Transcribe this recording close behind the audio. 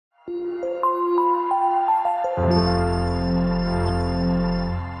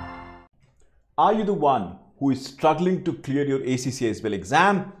Are you the one who is struggling to clear your ACCA SBL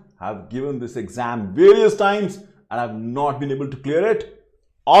exam, have given this exam various times and have not been able to clear it?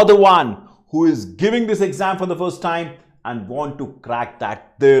 Or the one who is giving this exam for the first time and want to crack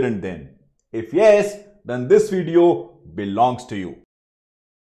that there and then? If yes, then this video belongs to you.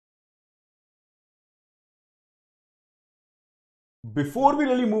 Before we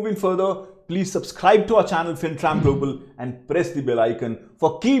really move in further, please subscribe to our channel FinTram Global and press the bell icon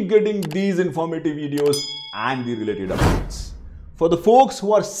for keep getting these informative videos and the related updates. For the folks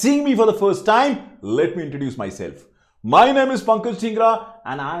who are seeing me for the first time, let me introduce myself. My name is Pankaj Dhingra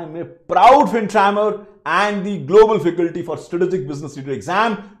and I am a proud FinTrammer and the Global Faculty for Strategic Business Leader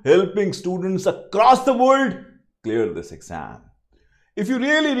exam, helping students across the world clear this exam. If you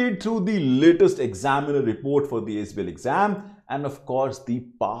really read through the latest examiner report for the SBL exam and of course the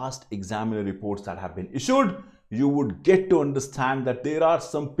past examiner reports that have been issued, you would get to understand that there are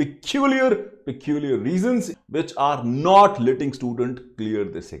some peculiar reasons which are not letting student clear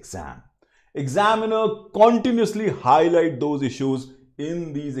this exam. Examiner continuously highlight those issues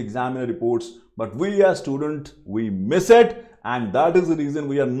in these examiner reports, but we as student, we miss it, and that is the reason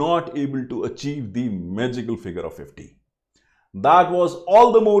we are not able to achieve the magical figure of 50. That was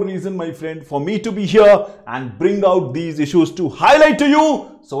all the more reason, my friend, for me to be here and bring out these issues to highlight to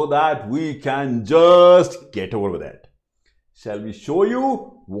you so that we can just get over with it. Shall we show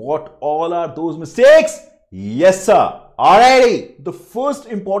you what all are those mistakes? Yes, sir. Alrighty. The first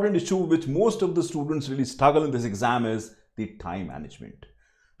important issue which most of the students really struggle in this exam is the time management.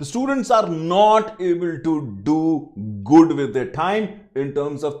 The students are not able to do good with their time in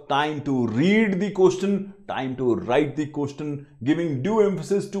terms of time to read the question, time to write the question, giving due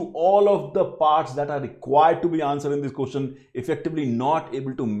emphasis to all of the parts that are required to be answered in this question, effectively not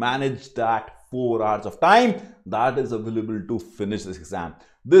able to manage that 4 hours of time that is available to finish this exam.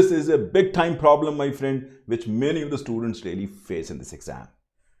 This is a big time problem, my friend, which many of the students really face in this exam.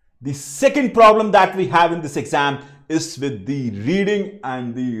 The second problem that we have in this exam is with the reading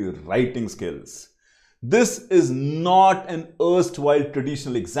and the writing skills. This is not an erstwhile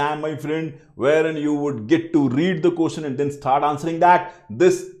traditional exam, my friend, wherein you would get to read the question and then start answering that.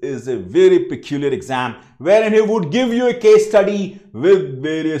 This is a very peculiar exam wherein he would give you a case study with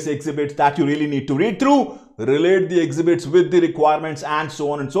various exhibits that you really need to read through, relate the exhibits with the requirements and so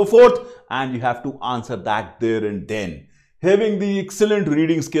on and so forth, and you have to answer that there and then. Having the excellent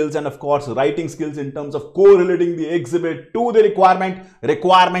reading skills and of course writing skills in terms of correlating the exhibit to the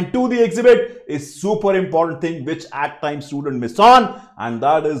requirement to the exhibit is super important thing which at times students miss on, and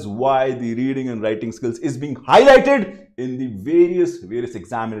that is why the reading and writing skills is being highlighted in the various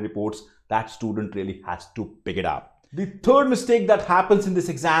examiner reports that student really has to pick it up. The third mistake that happens in this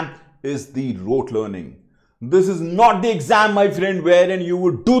exam is the rote learning. This is not the exam, my friend, wherein you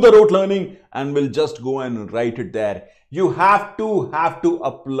would do the rote learning and will just go and write it there. You have to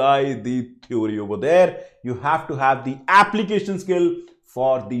apply the theory over there. You have to have the application skill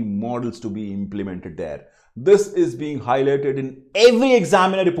for the models to be implemented there. This is being highlighted in every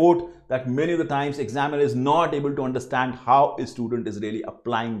examiner report that many of the times examiner is not able to understand how a student is really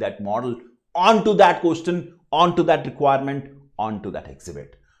applying that model onto that question, onto that requirement, onto that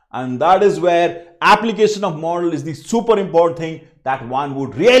exhibit. And that is where application of model is the super important thing that one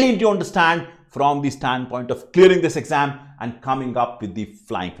would really need to understand from the standpoint of clearing this exam and coming up with the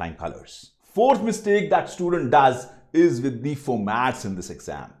flying colors. Fourth mistake that student does is with the formats in this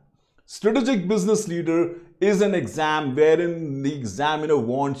exam. Strategic Business Leader is an exam wherein the examiner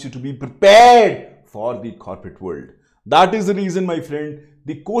wants you to be prepared for the corporate world. That is the reason, my friend,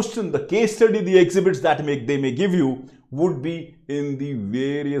 the question, the case study, the exhibits that they may give you would be in the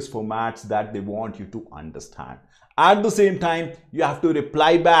various formats that they want you to understand. At the same time, you have to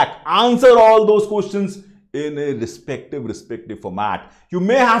reply back, answer all those questions in a respective format. You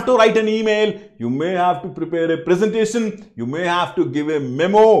may have to write an email, you may have to prepare a presentation, you may have to give a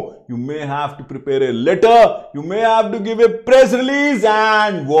memo, you may have to prepare a letter, you may have to give a press release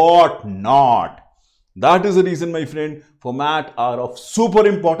and what not. That is the reason, my friend, format are of super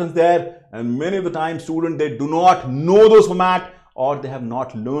importance there, and many of the time students, they do not know those format or they have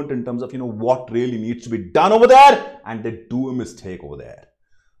not learned in terms of what really needs to be done over there, and they do a mistake over there.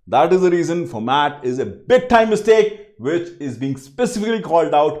 That is the reason format is a big time mistake which is being specifically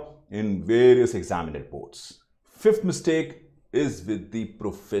called out in various examiner reports. Fifth mistake is with the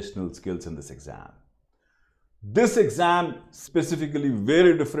professional skills in this exam. This exam specifically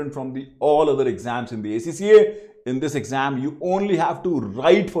very different from the all other exams in the ACCA. In this exam, you only have to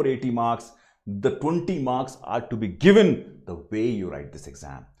write for 80 marks. The 20 marks are to be given the way you write this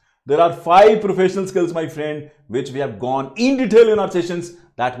exam. There are 5 professional skills, my friend, which we have gone in detail in our sessions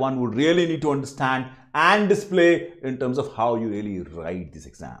that one would really need to understand and display in terms of how you really write this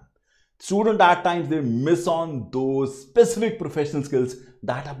exam. Students at times they miss on those specific professional skills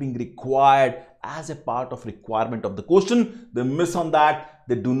that are being required as a part of requirement of the question. They miss on that.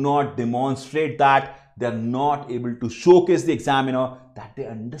 They do not demonstrate that. They are not able to showcase the examiner that they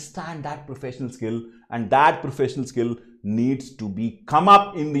understand that professional skill, and that professional skill needs to be come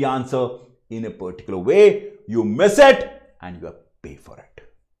up in the answer in a particular way. You miss it and you have to pay for it.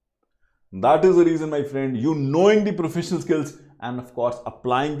 That is the reason, my friend, you knowing the professional skills and of course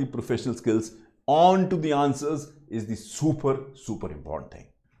applying the professional skills onto the answers is the super important thing.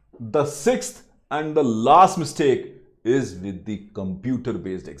 The 6th and the last mistake is with the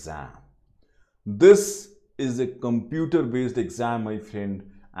computer-based exam. This is a computer-based exam, my friend,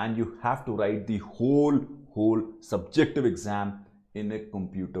 and you have to write the whole subjective exam in a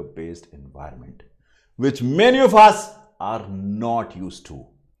computer-based environment, which many of us are not used to.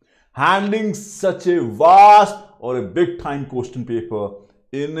 Handling such a vast or a big time question paper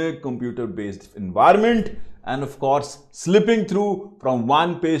in a computer-based environment, and of course slipping through from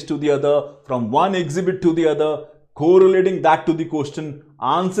one page to the other, from one exhibit to the other, correlating that to the question,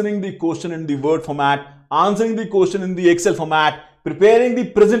 answering the question in the Word format, answering the question in the Excel format, preparing the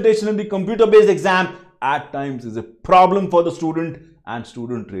presentation in the computer-based exam at times is a problem for the student, and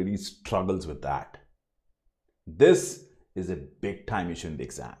student really struggles with that. This is a big time issue in the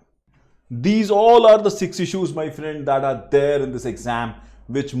exam. These all are the 6 issues, my friend, that are there in this exam,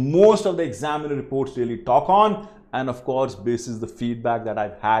 which most of the examiner reports really talk on, and of course basis the feedback that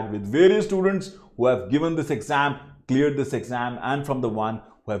I've had with various students who have given this exam, cleared this exam, and from the one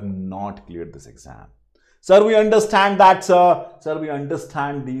who have not cleared this exam. Sir, we understand that, sir. Sir, we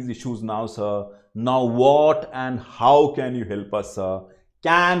understand these issues now, sir. Now what and how can you help us, sir?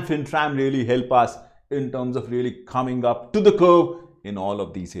 Can FinTram really help us in terms of really coming up to the curve in all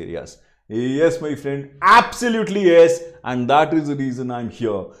of these areas? Yes, my friend, absolutely yes, and that is the reason I'm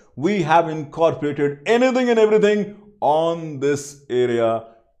here. We have incorporated anything and everything on this area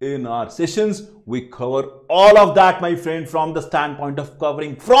in our sessions. We cover all of that, my friend, from the standpoint of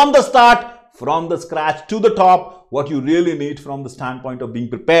covering from the start, from the scratch to the top, what you really need from the standpoint of being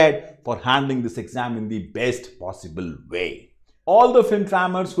prepared for handling this exam in the best possible way. All the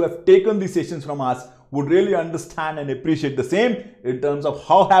FinTrammers who have taken these sessions from us would really understand and appreciate the same in terms of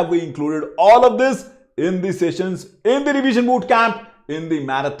how have we included all of this in the sessions, in the revision boot camp, in the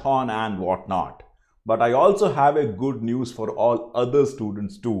marathon and whatnot. But I also have a good news for all other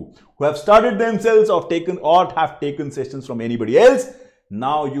students too, who have started themselves or have taken sessions from anybody else.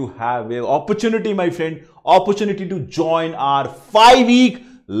 Now you have an opportunity, my friend, opportunity to join our 5-week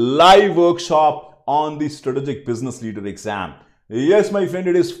live workshop on the strategic business leader exam. Yes, my friend,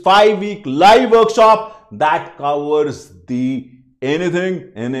 it is 5-week live workshop that covers the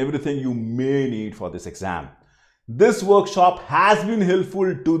anything and everything you may need for this exam. This workshop has been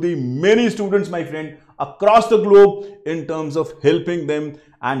helpful to the many students, my friend, across the globe in terms of helping them,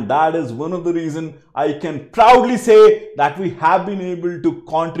 and that is one of the reasons I can proudly say that we have been able to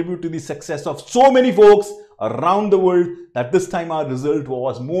contribute to the success of so many folks around the world, that this time our result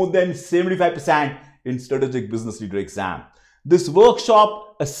was more than 75% in strategic business leader exam. This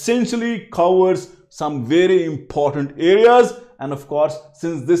workshop essentially covers some very important areas, and of course,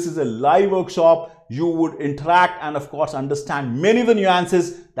 since this is a live workshop, you would interact and of course understand many of the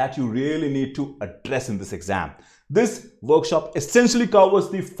nuances that you really need to address in this exam. This workshop essentially covers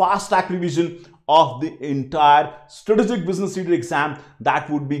the fast track revision of the entire strategic business leader exam that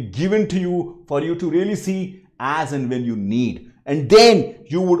would be given to you for you to really see as and when you need. And then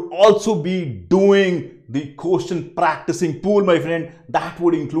you would also be doing the question practicing pool, my friend. That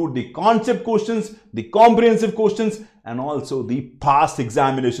would include the concept questions, the comprehensive questions, and also the past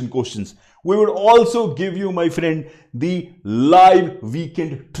examination questions. We would also give you, my friend, the live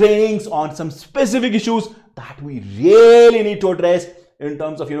weekend trainings on some specific issues that we really need to address in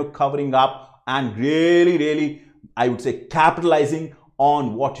terms of, covering up and really, I would say, capitalizing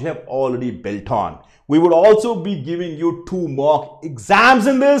on what you have already built on. We would also be giving you 2 mock exams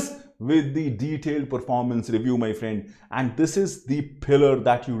in this with the detailed performance review, my friend. And this is the pillar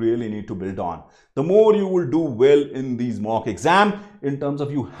that you really need to build on. The more you will do well in these mock exam in terms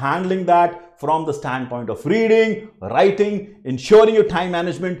of you handling that from the standpoint of reading, writing, ensuring your time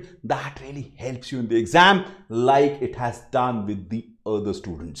management, that really helps you in the exam like it has done with the other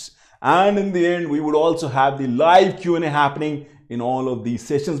students. And in the end, we would also have the live Q&A happening in all of these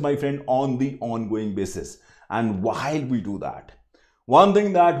sessions, my friend, on the ongoing basis. And while we do that, One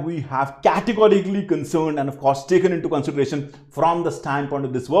thing that we have categorically concerned and of course taken into consideration from the standpoint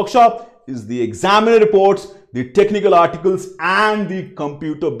of this workshop is the examiner reports, the technical articles and the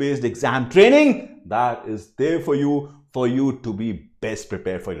computer-based exam training that is there for you to be best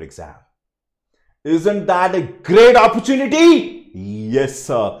prepared for your exam. Isn't that a great opportunity? Yes,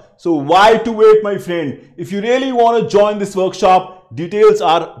 sir. So why to wait, my friend? If you really want to join this workshop, details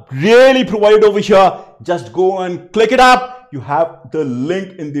are really provided over here. Just go and click it up. You have the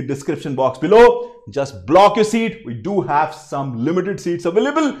link in the description box below. Just block your seat. We do have some limited seats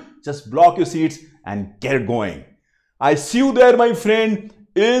available. Just block your seats and get going. I see you there, my friend,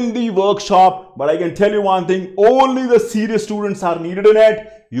 in the workshop. But I can tell you one thing, only the serious students are needed in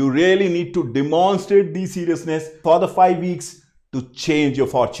it. You really need to demonstrate the seriousness for the 5 weeks to change your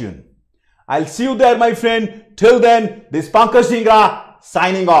fortune. I'll see you there, my friend. Till then, this is Pankaj Dhingra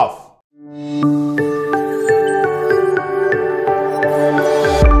signing off.